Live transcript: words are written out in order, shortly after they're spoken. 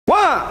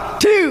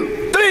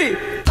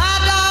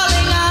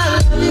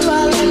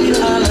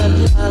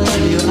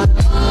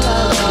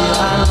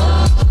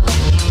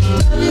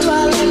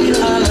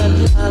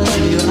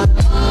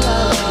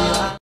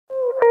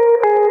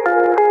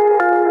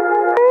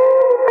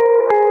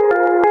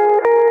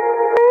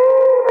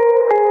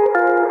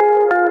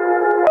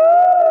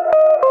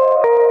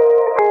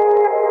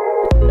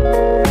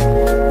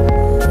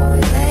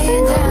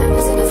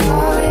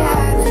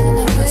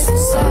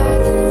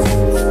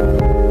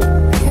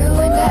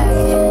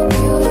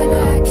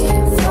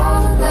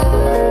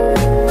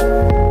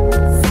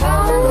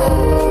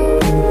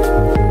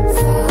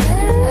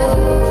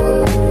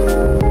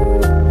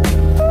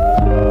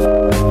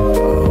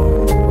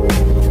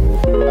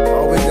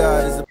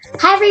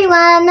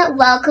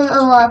welcome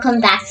or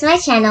welcome back to my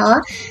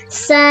channel.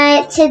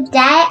 So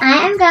today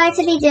I am going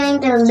to be doing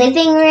the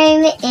living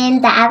room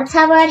in the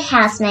Avatar World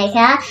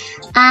Housemaker.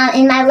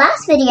 In my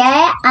last video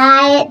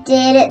I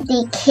did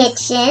the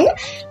kitchen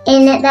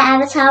in the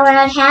Avatar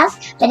World house,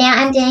 but now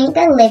I'm doing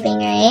the living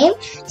room.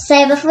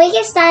 So before we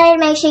get started,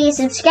 make sure you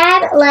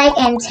subscribe, like,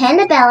 and turn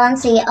the bell on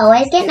so you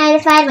always get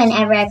notified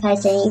whenever I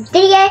post a new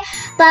video.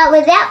 But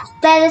without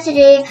further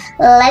ado,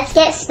 let's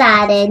get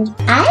started.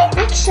 I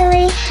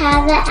actually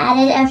have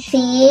added a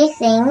few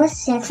things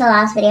since the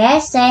last video.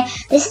 So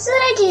this is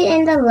what I did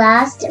in the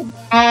last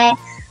video.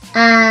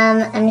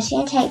 I'm just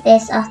going to take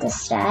this off the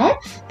stove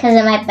because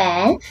it might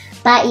burn.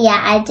 But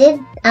yeah, I did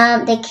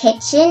the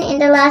kitchen in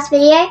the last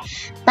video,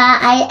 but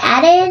I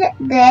added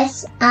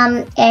this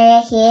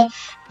area here,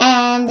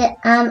 and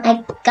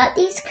I got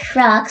these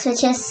Crocs,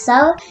 which is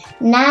so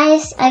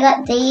nice. I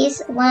got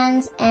these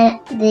ones and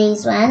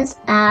these ones.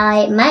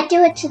 I might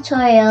do a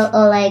tutorial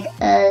or like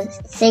a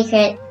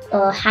secret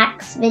or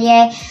hacks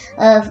video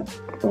of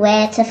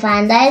where to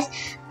find those.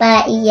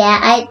 But yeah,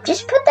 I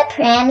just put the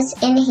prams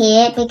in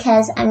here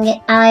because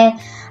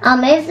I'll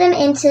move them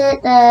into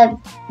the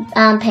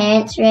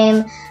parents'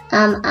 room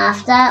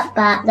after,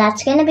 but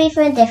that's going to be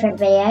for a different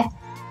video.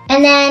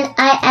 And then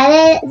I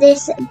added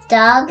this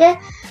dog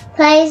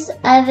place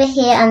over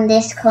here on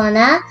this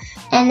corner,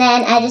 and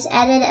then I just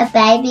added a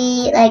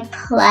baby like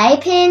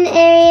playpen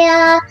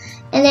area,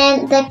 and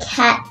then the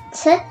cat,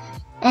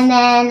 and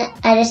then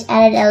I just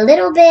added a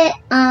little bit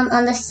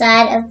on the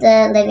side of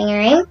the living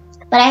room.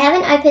 But I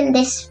haven't opened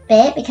this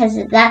bit because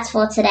that's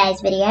for today's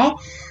video.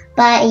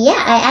 But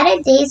yeah, I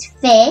added these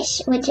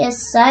fish, which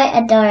is so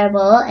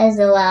adorable as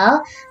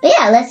well. But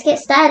yeah, let's get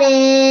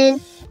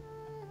started.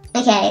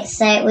 Okay,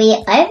 so we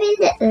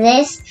opened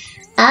this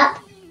up,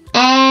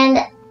 and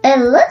it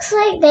looks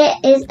like there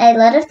is a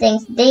lot of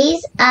things.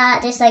 These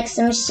are just like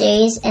some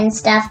shoes and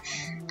stuff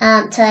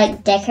to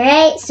like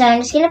decorate. So I'm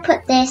just going to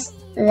put this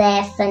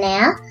there for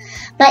now.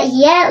 But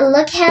yeah,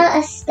 look how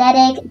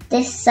aesthetic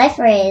this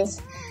sofa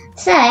is.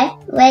 So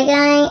we're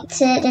going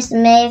to just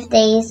move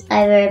these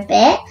over a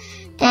bit,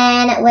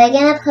 and we're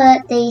going to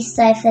put the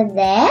sofa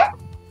there.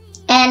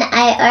 And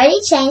I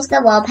already changed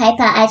the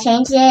wallpaper. I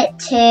changed it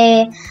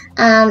to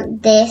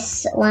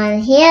this one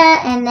here,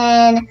 and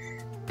then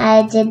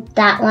I did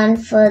that one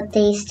for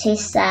these two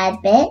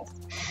side bits.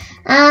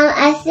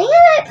 I think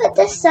I might put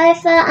the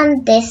sofa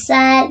on this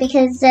side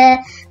because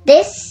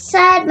this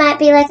side might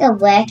be like a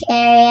work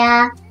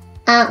area,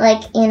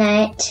 like, you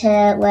know,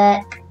 to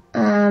work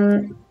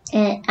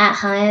at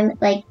home,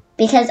 like,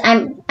 because I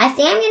think I'm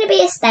going to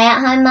be a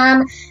stay-at-home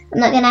mom. I'm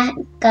not going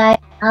to go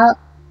out,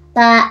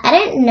 but I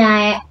don't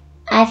know.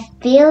 I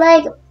feel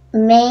like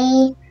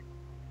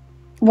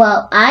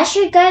I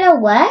should go to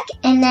work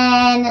and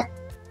then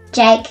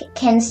Jake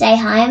can stay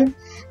home.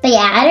 But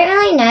yeah, I don't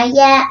really know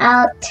yet.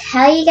 I'll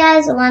tell you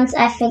guys once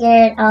I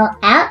figure it all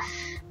out.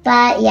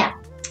 But yeah,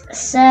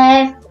 so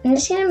I'm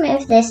just going to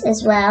move this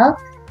as well.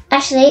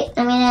 Actually,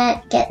 I'm going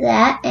to get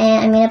that,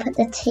 and I'm going to put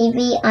the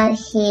TV on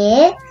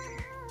here.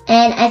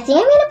 And I think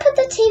I'm going to put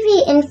the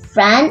TV in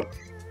front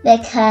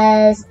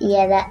because,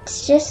 yeah, that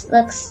just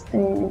looks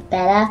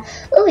better.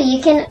 Oh,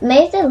 you can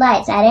move the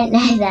lights. I didn't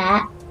know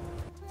that.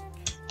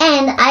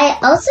 And I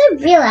also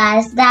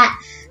realized that,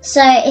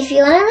 so if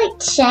you want to like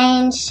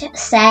change,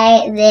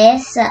 say,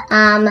 this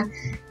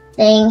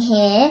thing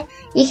here,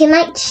 you can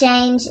like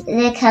change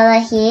the color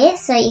here.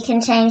 So you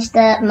can change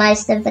the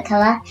most of the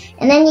color.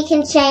 And then you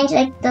can change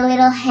like the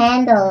little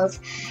handles.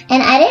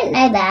 And I didn't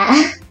know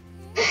that.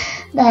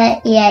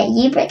 But yeah,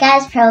 you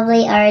guys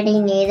probably already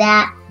knew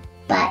that,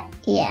 but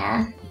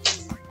yeah.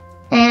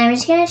 And I'm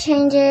just going to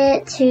change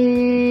it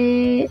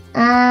to,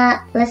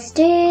 let's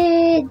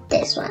do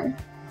this one.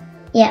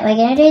 Yeah, we're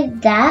going to do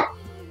that.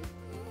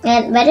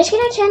 And we're just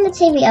going to turn the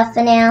TV off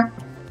for now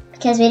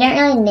because we don't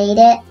really need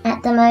it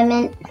at the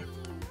moment.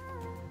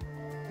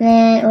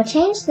 Then we'll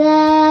change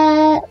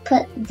that,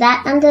 put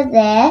that under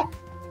there,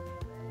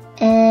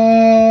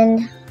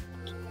 and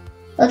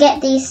we'll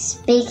get these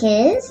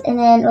speakers and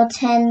then we'll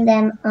turn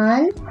them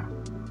on.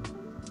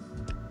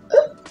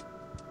 Ooh.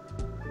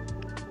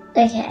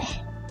 Okay.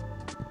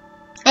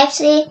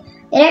 Actually,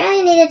 we don't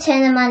really need to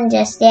turn them on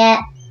just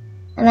yet.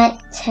 I might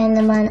turn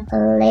them on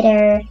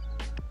later.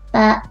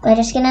 But we're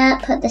just gonna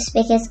put the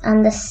speakers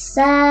on the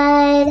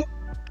side.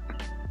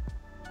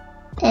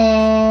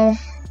 And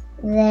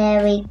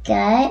there we go.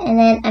 And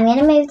then I'm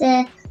gonna move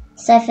the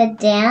sofa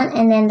down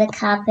and then the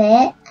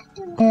carpet.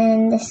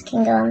 And this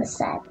can go on the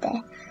side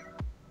there.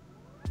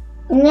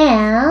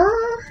 Now,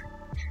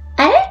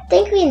 I don't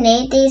think we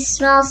need these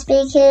small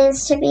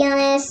speakers, to be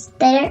honest.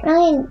 They don't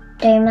really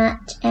do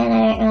much and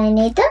I don't really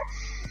need them.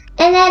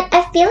 And then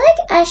I feel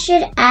like I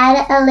should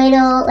add a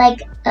little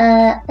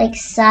like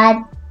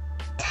side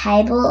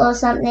table or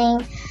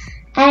something.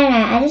 I don't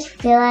know, I just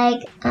feel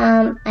like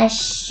I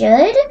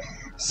should.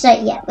 So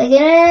yeah, we're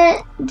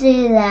gonna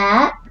do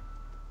that.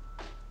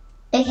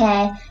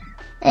 Okay,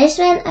 I just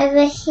went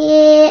over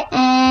here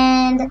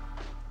and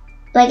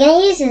we're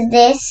going to use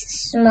this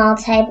small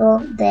table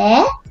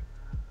there.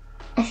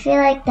 I I feel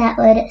like that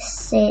would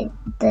suit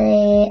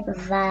the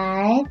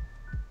vibe.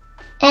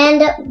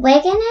 And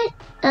we're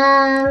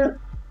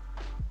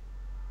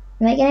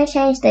gonna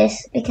change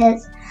this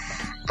because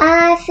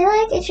I feel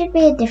like it should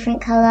be a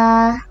different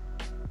color.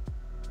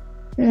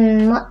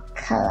 What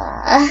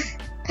color?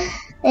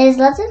 There's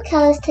lots of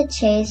colors to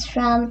choose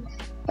from,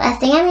 but I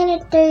think I'm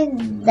gonna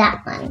do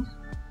that one.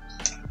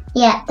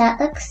 Yeah, that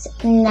looks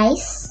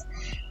nice.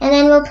 And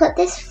then we'll put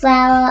this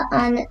flower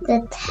on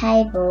the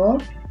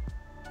table.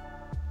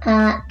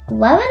 Why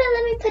would it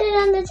let me put it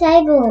on the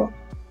table?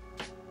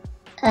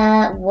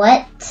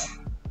 What?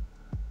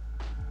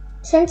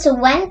 Since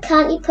when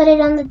can't you put it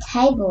on the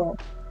table?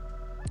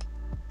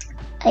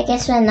 I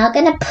guess we're not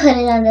gonna put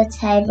it on the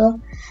table.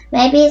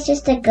 Maybe it's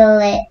just a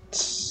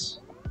glitch.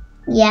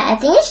 Yeah, I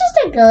think it's just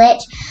a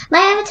glitch. My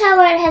avatar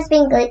word has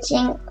been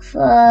glitching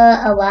for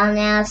a while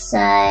now,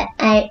 so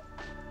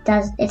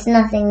it's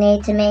nothing new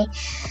to me.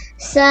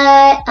 So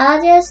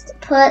I'll just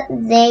put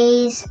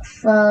these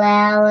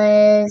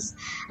flowers.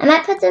 I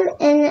might put them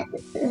in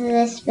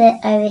this bit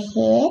over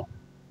here.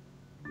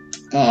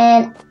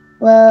 And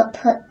we'll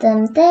put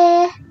them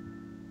there.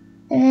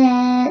 And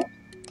then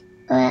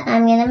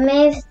I'm gonna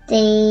move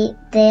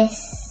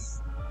this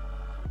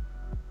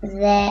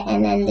there,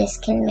 and then this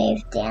can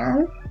move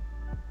down.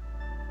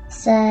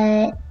 So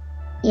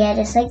yeah,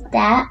 just like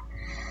that.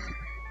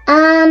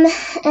 And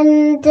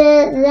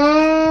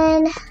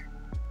then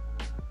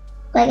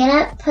we're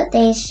gonna put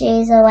these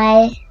shoes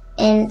away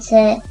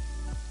into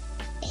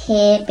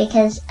here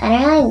because I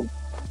don't really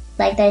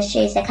like those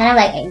shoes. They're kind of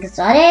like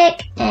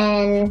exotic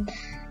and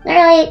not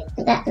really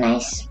that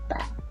nice,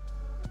 but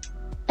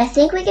I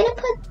think we're gonna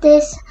put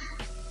this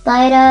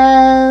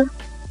photo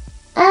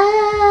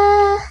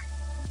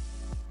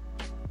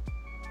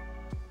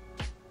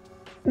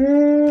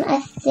I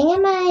think I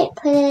might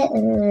put it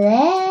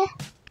there,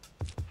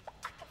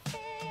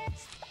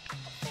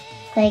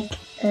 like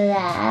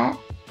that.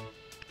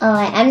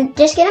 Alright, I'm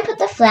just gonna put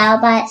the flower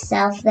by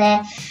itself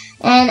there,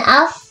 and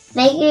I'll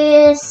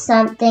figure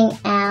something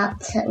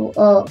out,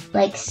 or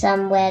like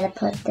somewhere to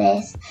put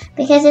this,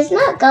 because it's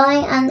not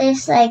going on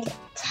this like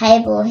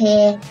table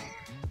here.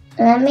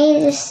 Let me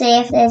just see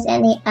if there's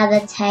any other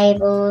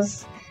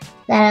tables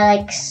that are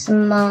like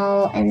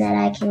small and that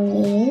I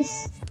can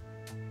use.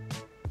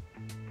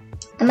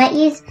 I might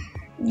use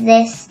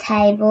this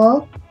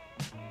table.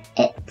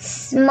 It's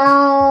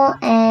small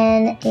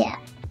and yeah,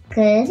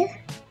 good.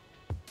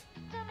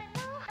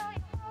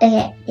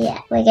 Okay, yeah,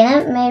 we're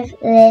gonna move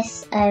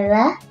this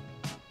over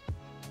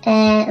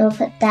and we'll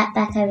put that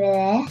back over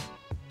there.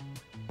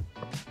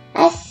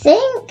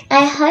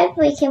 I hope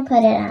we can put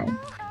it on.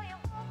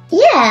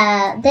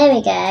 Yeah, there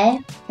we go.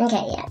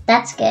 Okay, yeah,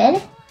 that's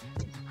good.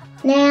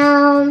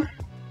 Now,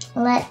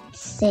 let's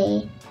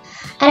see.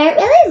 I don't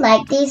really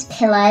like these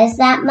pillows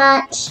that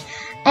much.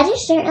 I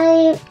just don't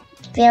really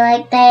feel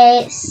like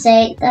they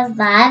suit the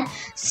vibe.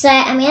 So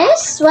I'm gonna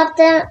swap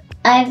them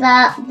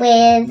over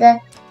with,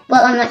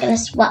 well, I'm not gonna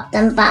swap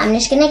them, but I'm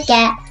just gonna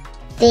get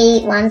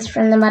the ones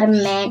from the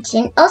Modern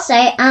Mansion. Also,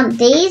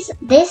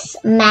 this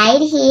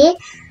maid here,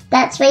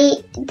 that's where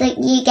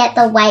you get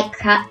the white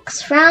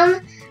crux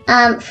from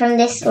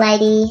this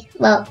lady,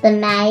 well, the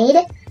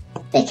maid,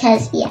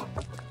 because, yeah.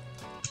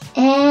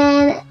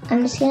 And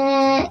I'm just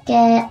gonna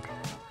get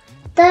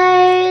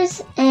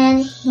those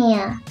and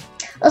here.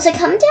 Also,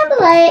 comment down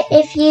below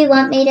if you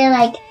want me to,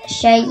 like,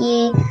 show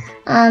you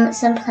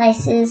some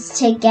places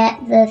to get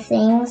the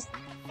things,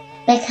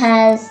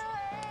 because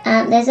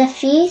there's a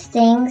few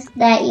things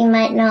that you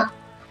might not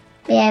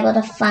be able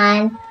to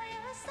find,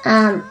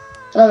 or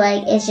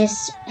like it's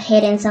just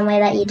hidden somewhere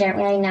that you don't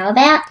really know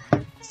about.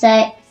 So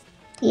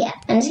yeah,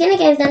 I'm just gonna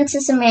give them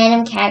to some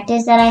random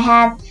characters that I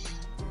have,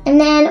 and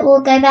then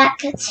we'll go back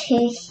to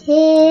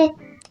here.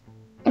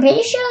 I'm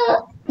pretty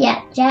sure,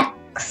 yeah,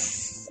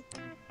 Jack's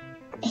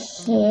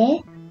here.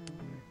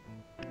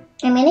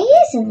 I'm gonna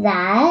use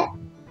that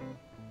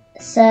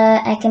so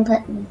I can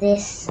put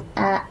this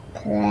up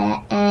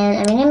there, and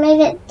I'm gonna move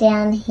it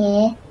down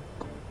here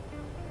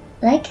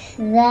like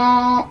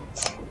that.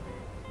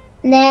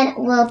 And then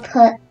we'll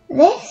put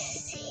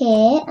this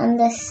here on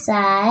the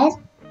side,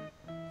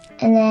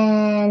 and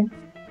then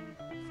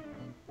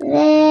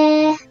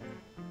there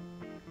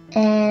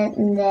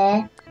and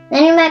there.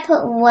 Then you might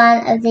put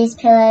one of these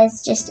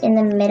pillows just in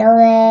the middle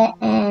there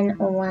and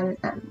one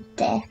up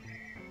there.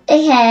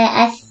 Okay,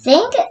 I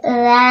think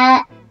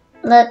that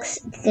looks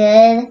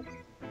good.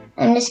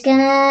 I'm just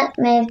gonna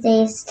move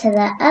these to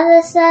the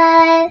other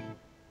side,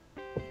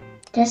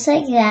 just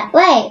like that.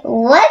 Wait,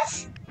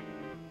 what?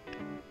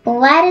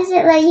 Why does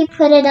it let you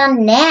put it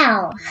on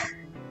now?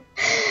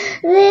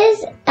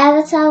 This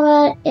avatar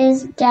world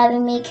is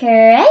driving me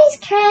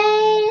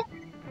crazy.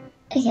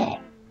 Okay,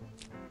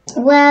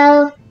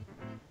 well,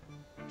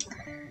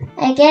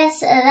 I guess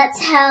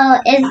that's how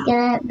it's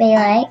gonna be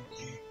like.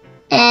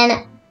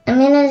 And I'm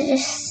gonna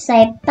just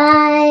say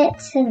bye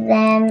to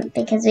them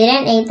because we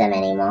don't need them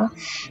anymore.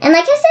 And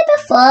like I said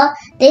before,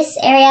 this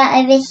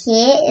area over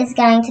here is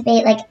going to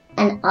be like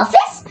an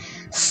office.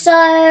 So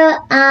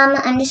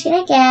I'm just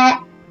gonna get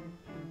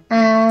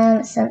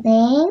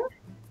something.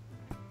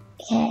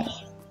 Okay.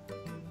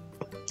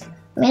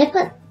 I'm gonna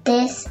put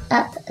this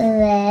up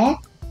there.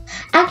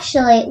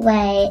 Actually,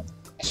 wait.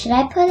 Should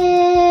I put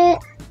it?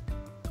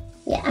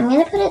 Yeah, I'm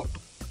gonna put it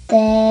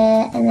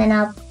there, and then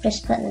I'll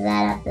just put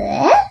that up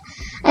there.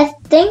 I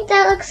think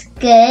that looks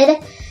good.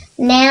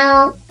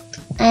 Now,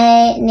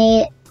 I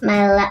need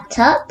my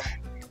laptop.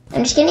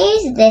 I'm just gonna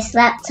use this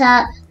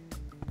laptop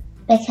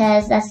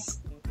because that's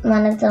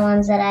one of the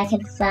ones that I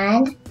could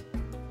find.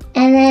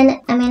 And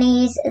then I'm gonna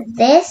use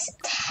this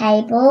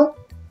table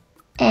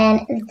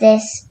and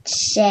this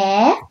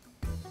chair.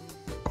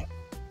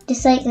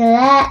 Just like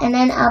that, and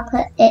then I'll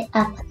put it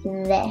up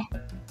there.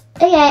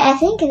 Okay, I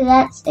think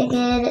that's a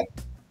good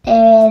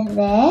area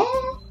there.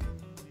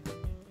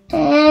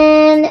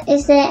 And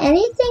is there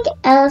anything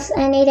else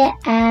I need to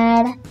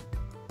add?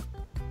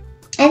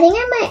 I think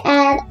I might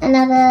add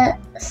another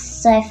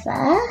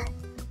sofa.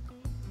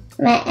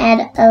 Might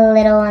add a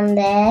little one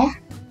there.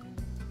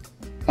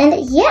 And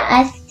yeah,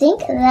 I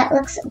think that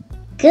looks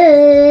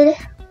good.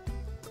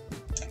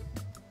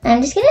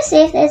 I'm just gonna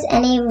see if there's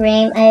any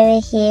room over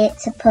here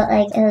to put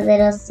like a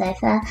little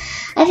sofa.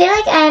 I feel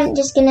like I'm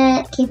just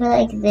gonna keep it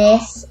like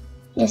this.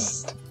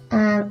 Just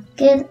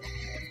good.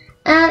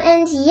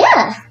 And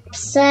yeah,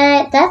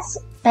 so that's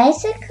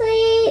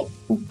basically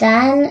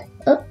done.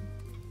 Oop.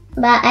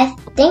 But I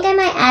think I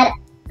might add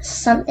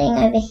something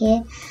over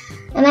here.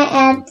 I might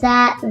add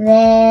that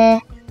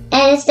there.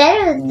 And instead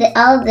of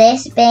all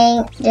this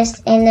being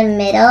just in the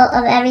middle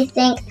of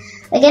everything,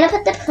 we're gonna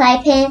put the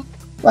playpen.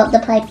 Well, the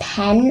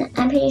playpen,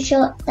 I'm pretty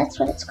sure that's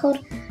what it's called.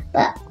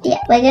 But yeah,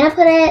 we're gonna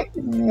put it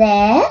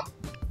there.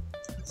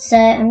 So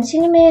I'm just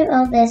gonna move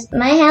all this.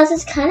 My house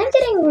is kind of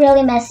getting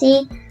really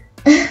messy.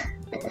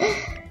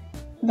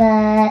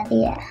 But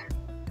yeah.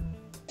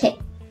 Okay.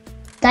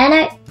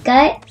 Dino,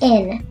 go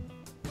in.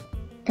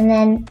 And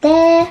then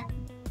there.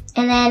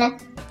 And then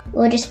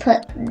we'll just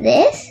put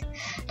this.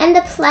 And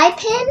the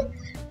playpen,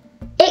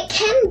 it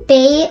can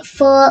be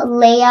for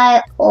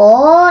Leo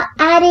or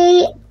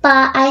Addie,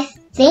 but I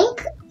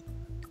think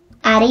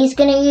Addie's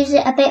gonna use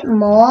it a bit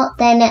more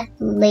than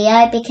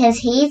Leo because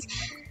he's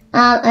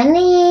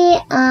only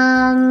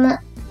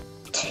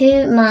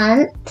 2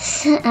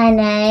 months, I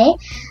know,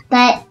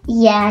 but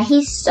yeah,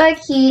 he's so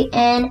cute,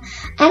 and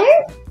I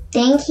don't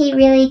think he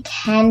really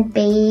can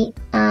be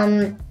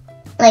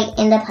like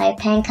in the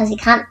playpen because he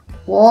can't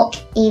walk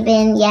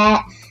even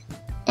yet,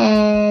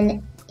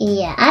 and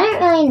yeah, I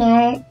don't really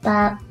know,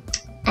 but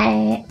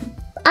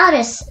I'll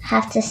just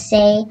have to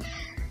see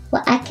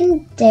what I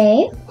can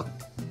do.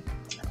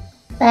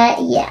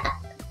 But yeah,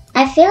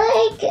 I feel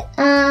like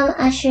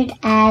I should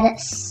add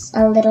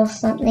a little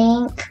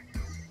something,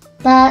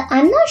 but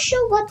I'm not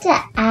sure what to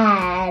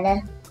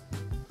add.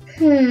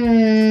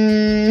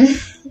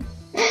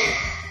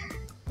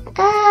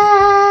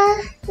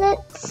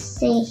 Let's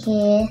see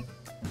here.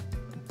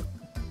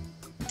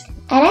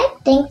 I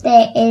don't think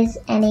there is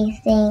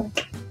anything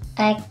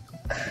I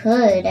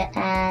could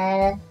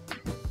add.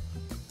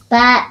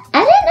 But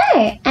I don't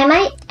know, I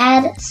might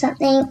add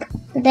something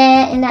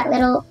there in that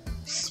little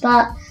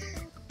spot.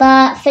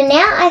 But for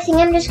now, I think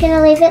I'm just going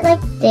to leave it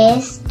like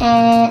this.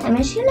 And I'm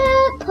just going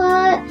to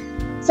put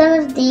some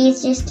of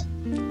these just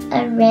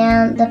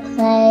around the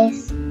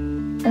place.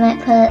 I might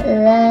put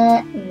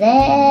that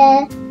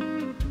there.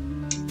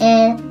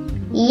 And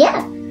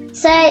yeah.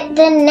 So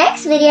the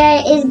next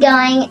video is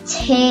going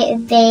to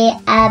be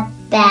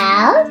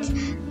about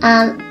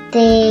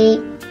the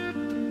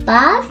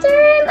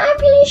bathroom, I'm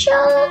pretty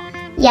sure.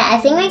 Yeah, I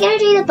think we're going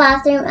to do the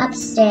bathroom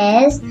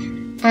upstairs.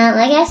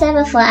 Like I said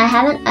before, I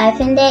haven't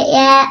opened it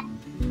yet.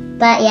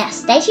 But yeah,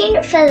 stay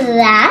tuned for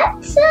that.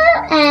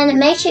 And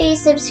make sure you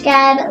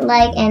subscribe,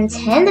 like, and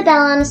turn the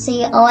bell on so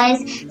you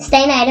always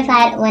stay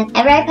notified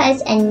whenever I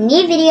post a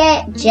new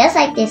video just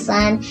like this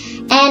one.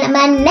 And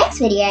my next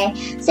video.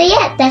 So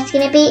yeah, that's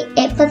going to be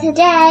it for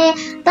today.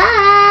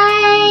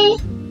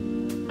 Bye!